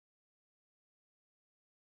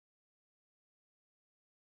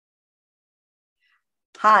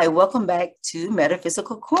Hi, welcome back to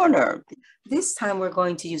Metaphysical Corner. This time we're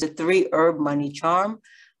going to use a 3-herb money charm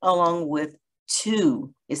along with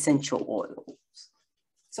 2 essential oils.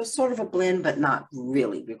 So sort of a blend, but not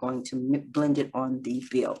really. We're going to blend it on the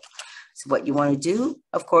bill. So what you want to do,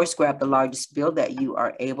 of course, grab the largest bill that you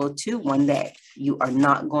are able to, one that you are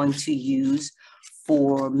not going to use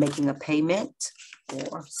for making a payment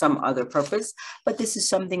or some other purpose, but this is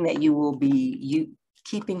something that you will be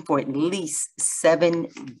keeping for at least 7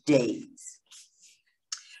 days.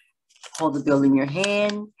 Hold the bill in your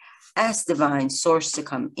hand, ask divine source to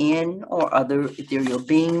come in, or other ethereal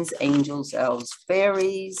beings, angels, elves,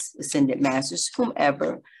 fairies, ascended masters,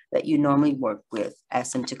 whomever that you normally work with.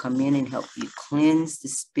 Ask them to come in and help you cleanse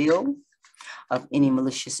this bill of any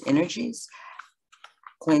malicious energies.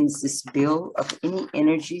 Cleanse this bill of any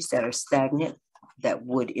energies that are stagnant that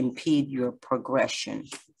would impede your progression.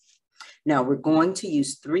 Now we're going to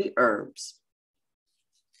use 3 herbs.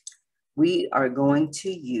 We are going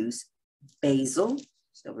to use basil.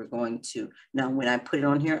 So we're going to, now when I put it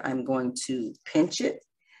on here, I'm going to pinch it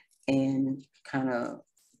and kind of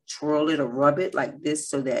twirl it or rub it like this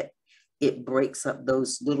so that it breaks up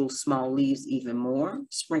those little small leaves even more.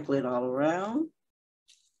 Sprinkle it all around.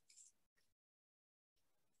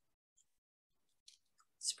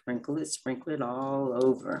 Sprinkle it all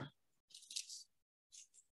over.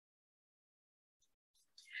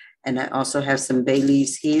 And I also have some bay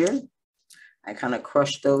leaves here. I kind of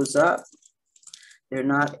crush those up. They're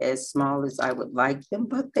not as small as I would like them,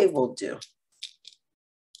 but they will do.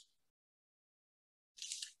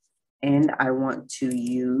 And I want to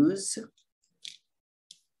use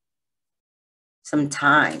some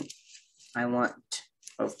thyme. I want,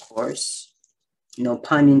 of course, no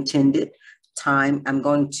pun intended, thyme. I'm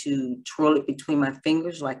going to twirl it between my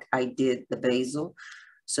fingers like I did the basil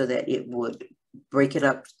so that it would break it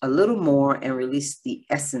up a little more and release the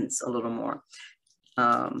essence a little more.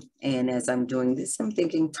 And as I'm doing this, I'm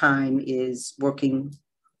thinking time is working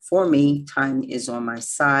for me. Time is on my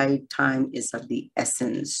side. Time is of the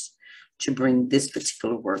essence to bring this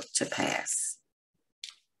particular work to pass.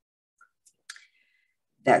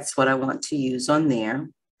 That's what I want to use on there.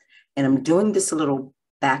 And I'm doing this a little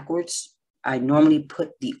backwards. I normally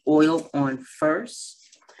put the oil on first.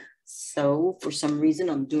 So for some reason,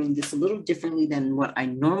 I'm doing this a little differently than what I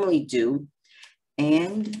normally do.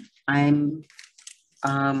 And I'm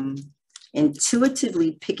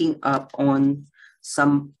intuitively picking up on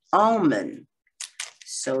some almond.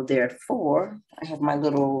 So therefore, I have my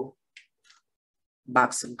little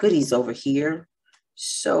box of goodies over here.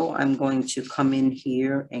 So I'm going to come in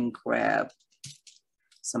here and grab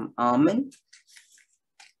some almond.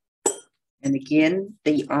 And again,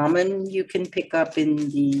 the almond you can pick up in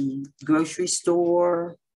the grocery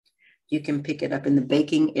store. You can pick it up in the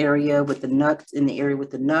baking area with the nuts, in the area with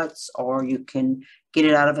the nuts, or you can get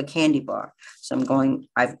it out of a candy bar. So I'm going,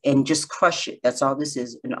 and just crush it. That's all this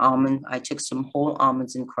is, an almond. I took some whole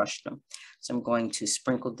almonds and crushed them. So I'm going to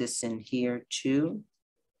sprinkle this in here too.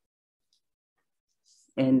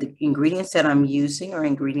 And the ingredients that I'm using are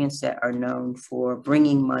ingredients that are known for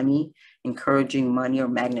bringing money, encouraging money, or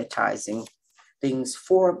magnetizing things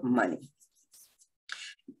for money.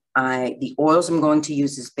 The oils I'm going to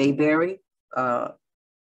use is bayberry, and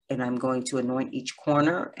I'm going to anoint each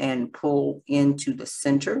corner and pull into the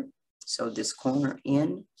center. So this corner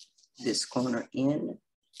in, this corner in,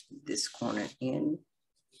 this corner in,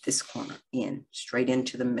 this corner in, straight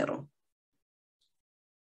into the middle.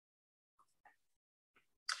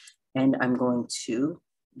 And I'm going to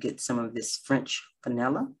get some of this French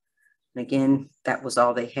vanilla. And again, that was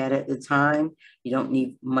all they had at the time. You don't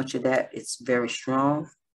need much of that. It's very strong.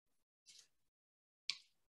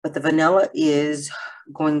 But the vanilla is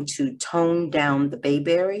going to tone down the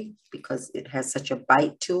bayberry because it has such a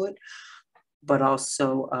bite to it. But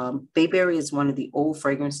also, bayberry is one of the old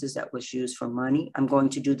fragrances that was used for money. I'm going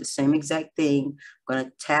to do the same exact thing. I'm going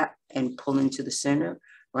to tap and pull into the center,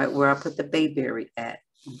 right where I put the bayberry at.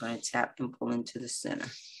 I'm going to tap and pull into the center.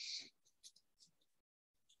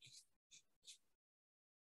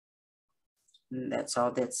 And that's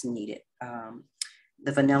all that's needed.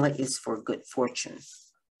 The vanilla is for good fortune.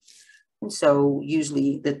 And so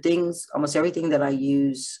usually the things, almost everything that I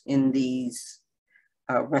use in these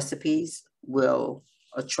recipes will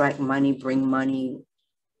attract money, bring money,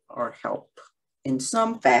 or help in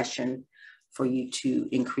some fashion for you to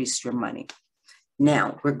increase your money.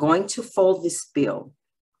 Now, we're going to fold this bill.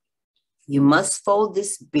 You must fold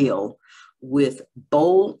this bill with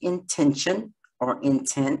bold intention or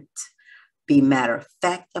intent. Be matter of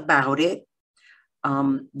fact about it,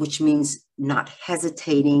 which means not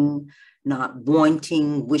hesitating, not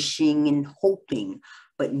wanting, wishing, and hoping,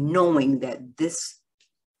 but knowing that this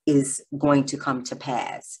is going to come to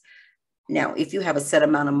pass. Now, if you have a set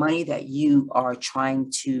amount of money that you are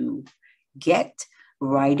trying to get,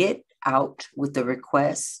 write it out with the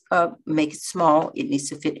request. Make it small. It needs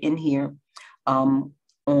to fit in here on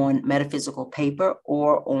metaphysical paper or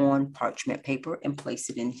on parchment paper, and place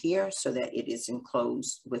it in here so that it is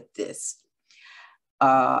enclosed with this.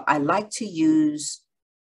 I like to use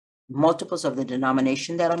multiples of the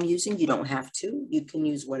denomination that I'm using. You don't have to. You can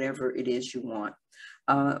use whatever it is you want.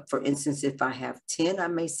 For instance, if I have 10, I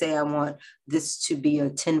may say I want this to be a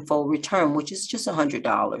 10-fold return, which is just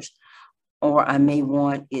 $100. Or I may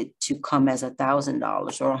want it to come as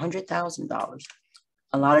 $1,000 or $100,000.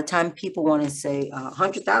 A lot of time people want to say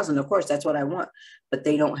 100,000, of course, that's what I want, but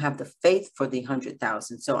they don't have the faith for the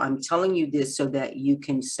 100,000. So I'm telling you this so that you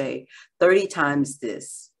can say 30 times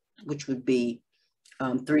this, which would be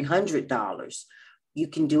 $300. You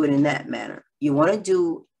can do it in that manner. You want to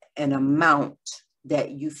do an amount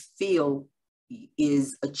that you feel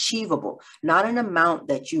is achievable, not an amount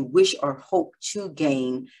that you wish or hope to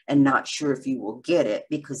gain and not sure if you will get it,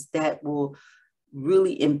 because that will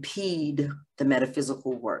really impede the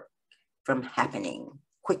metaphysical work from happening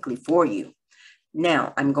quickly for you.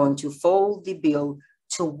 Now I'm going to fold the bill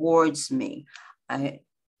towards me. I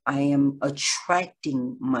am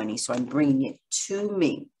attracting money, so I'm bringing it to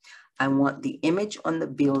me. I want the image on the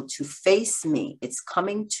bill to face me. It's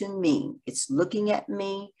coming to me. It's looking at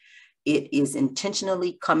me. It is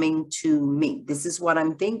intentionally coming to me. This is what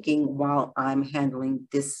I'm thinking while I'm handling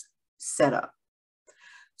this setup.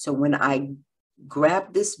 So when I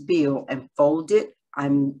grab this bill and fold it,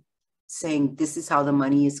 I'm saying this is how the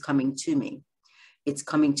money is coming to me. It's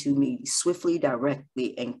coming to me swiftly,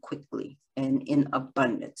 directly, and quickly, and in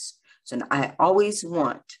abundance. So I always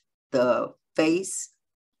want the face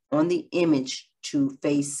on the image to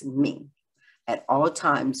face me at all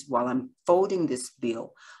times while I'm folding this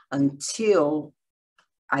bill, until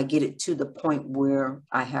I get it to the point where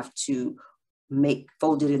I have to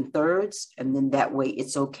fold it in thirds. And then that way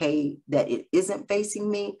it's okay that it isn't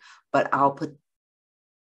facing me, but I'll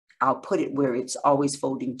put it where it's always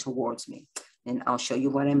folding towards me. And I'll show you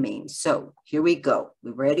what I mean. So here we go.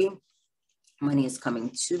 We ready? Money is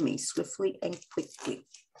coming to me swiftly and quickly.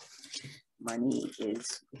 Money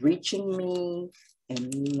is reaching me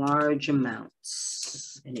in large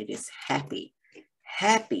amounts, and it is happy,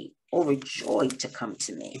 overjoyed to come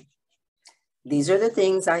to me. These are the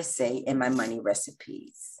things I say in my money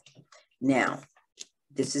recipes. Now,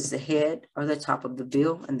 this is the head or the top of the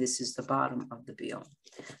bill, and this is the bottom of the bill.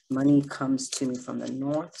 Money comes to me from the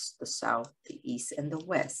north, the south, the east, and the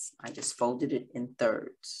west. I just folded it in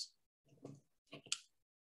thirds.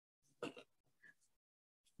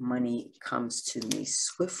 Money comes to me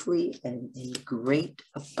swiftly and in great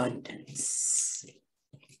abundance.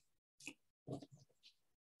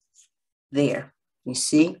 There, you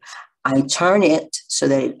see, I turn it so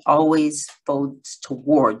that it always folds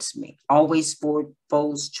towards me,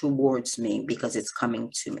 folds towards me because it's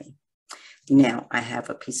coming to me. Now I have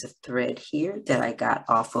a piece of thread here that I got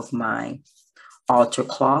off of my altar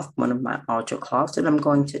cloth, one of my altar cloths, and I'm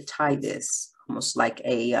going to tie this almost like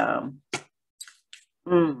a,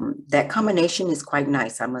 that combination is quite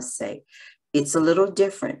nice, I must say. It's a little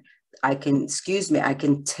different. I can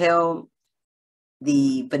tell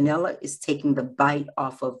the vanilla is taking the bite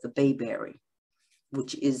off of the bayberry,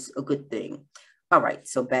 which is a good thing. All right,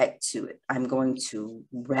 so back to it. I'm going to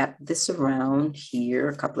wrap this around here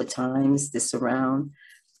a couple of times, this around,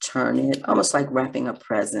 turn it, almost like wrapping a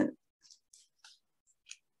present.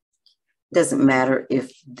 Doesn't matter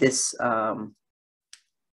if this,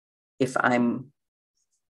 if I'm,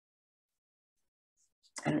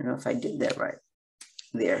 I don't know if I did that right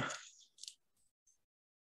there.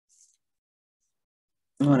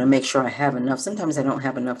 I want to make sure I have enough. Sometimes I don't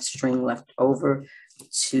have enough string left over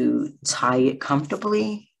to tie it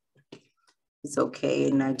comfortably. It's okay,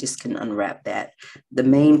 and I just can unwrap that. The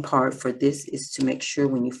main part for this is to make sure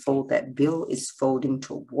when you fold that bill, it's folding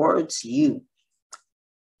towards you.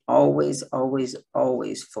 Always, always,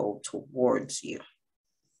 always fold towards you.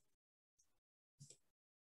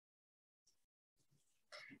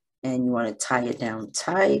 And you want to tie it down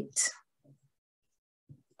tight.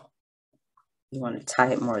 You want to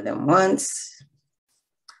tie it more than once,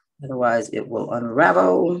 otherwise it will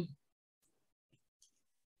unravel.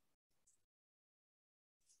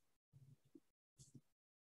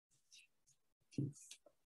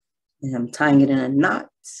 And I'm tying it in a knot.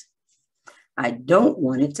 I don't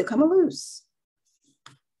want it to come loose.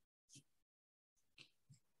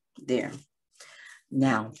 There.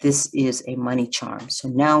 Now, this is a money charm. So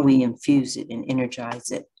now we infuse it and energize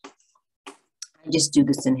it. I just do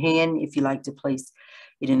this in hand. If you like to place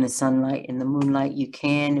it in the sunlight, in the moonlight, you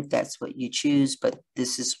can, if that's what you choose, but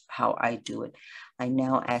this is how I do it. I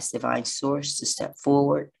now ask Divine Source to step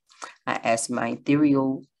forward. I ask my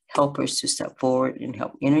ethereal helpers to step forward and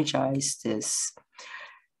help energize this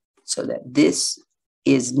so that this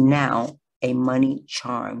is now a money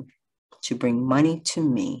charm to bring money to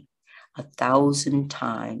me 1,000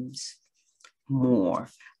 times more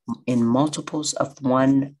in multiples of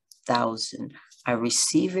 1,000. I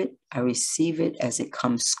receive it as it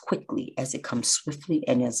comes quickly, as it comes swiftly,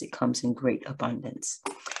 and as it comes in great abundance.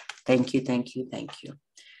 Thank you, thank you, thank you.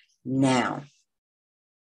 Now,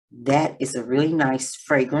 that is a really nice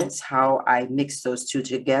fragrance, how I mix those two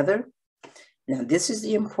together. Now, this is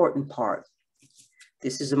the important part.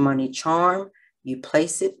 This is a money charm. You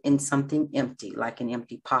place it in something empty, like an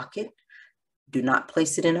empty pocket. Do not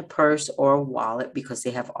place it in a purse or a wallet because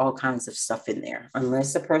they have all kinds of stuff in there,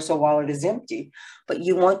 unless the purse or wallet is empty. But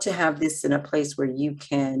you want to have this in a place where you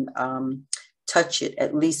can touch it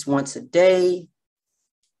at least once a day,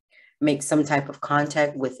 make some type of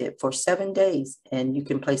contact with it for 7 days. And you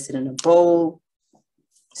can place it in a bowl,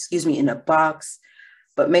 in a box,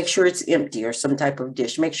 but make sure it's empty, or some type of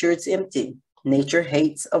dish. Make sure it's empty. Nature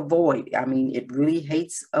hates a void. I mean, it really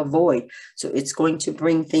hates a void. So it's going to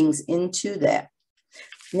bring things into that.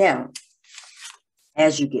 Now,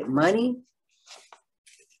 as you get money,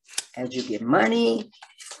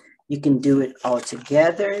 you can do it all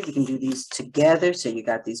together. You can do these together. So you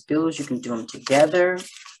got these bills, you can do them together.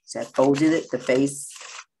 So I folded it, the face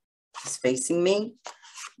is facing me.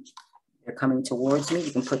 They're coming towards me.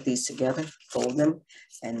 You can put these together, fold them,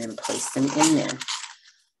 and then place them in there.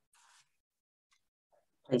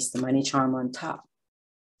 Place the money charm on top.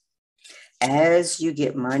 As you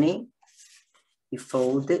get money, you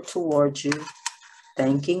fold it towards you,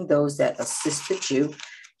 thanking those that assisted you.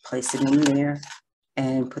 Place it in there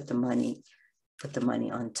and put the money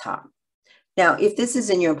on top. Now, if this is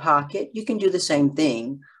in your pocket, you can do the same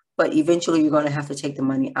thing, but eventually you're going to have to take the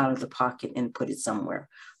money out of the pocket and put it somewhere.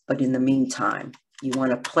 But in the meantime, you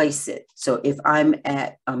want to place it. So if I'm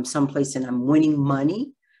at someplace and I'm winning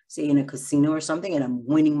money, say in a casino or something, and I'm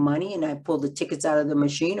winning money and I pull the tickets out of the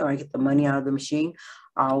machine, or I get the money out of the machine,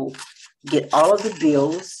 I'll get all of the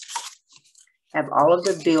bills, have all of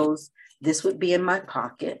the bills. This would be in my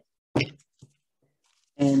pocket.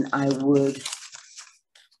 And I would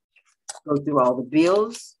go through all the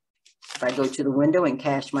bills. If I go to the window and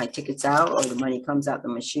cash my tickets out, or the money comes out the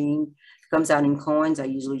machine, comes out in coins, I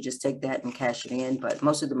usually just take that and cash it in. But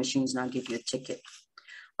most of the machines now give you a ticket.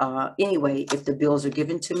 Anyway, if the bills are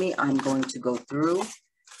given to me, I'm going to go through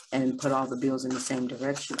and put all the bills in the same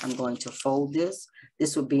direction. I'm going to fold this.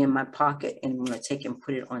 This will be in my pocket, and I'm going to take and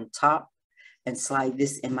put it on top and slide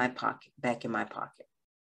this in my pocket, back in my pocket.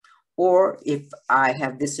 Or if I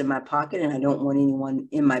have this in my pocket and I don't want anyone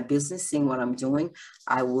in my business seeing what I'm doing,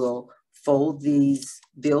 I will fold these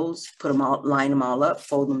bills, put them all, line them all up,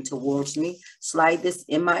 fold them towards me, slide this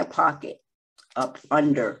in my pocket up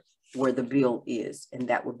under where the bill is, and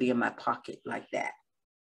that would be in my pocket like that.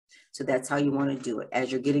 So that's how you want to do it.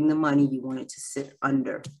 As you're getting the money, you want it to sit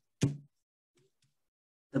under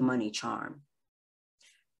the money charm.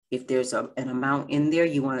 If there's an amount in there,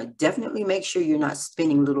 you want to definitely make sure you're not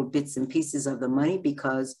spending little bits and pieces of the money,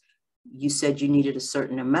 because you said you needed a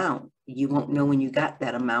certain amount. You won't know when you got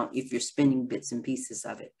that amount if you're spending bits and pieces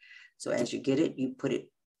of it. So as you get it, you put it,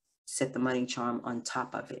 set the money charm on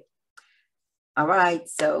top of it. All right,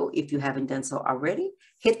 so if you haven't done so already,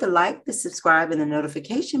 hit the like, the subscribe, and the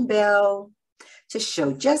notification bell to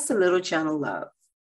show just a little channel love.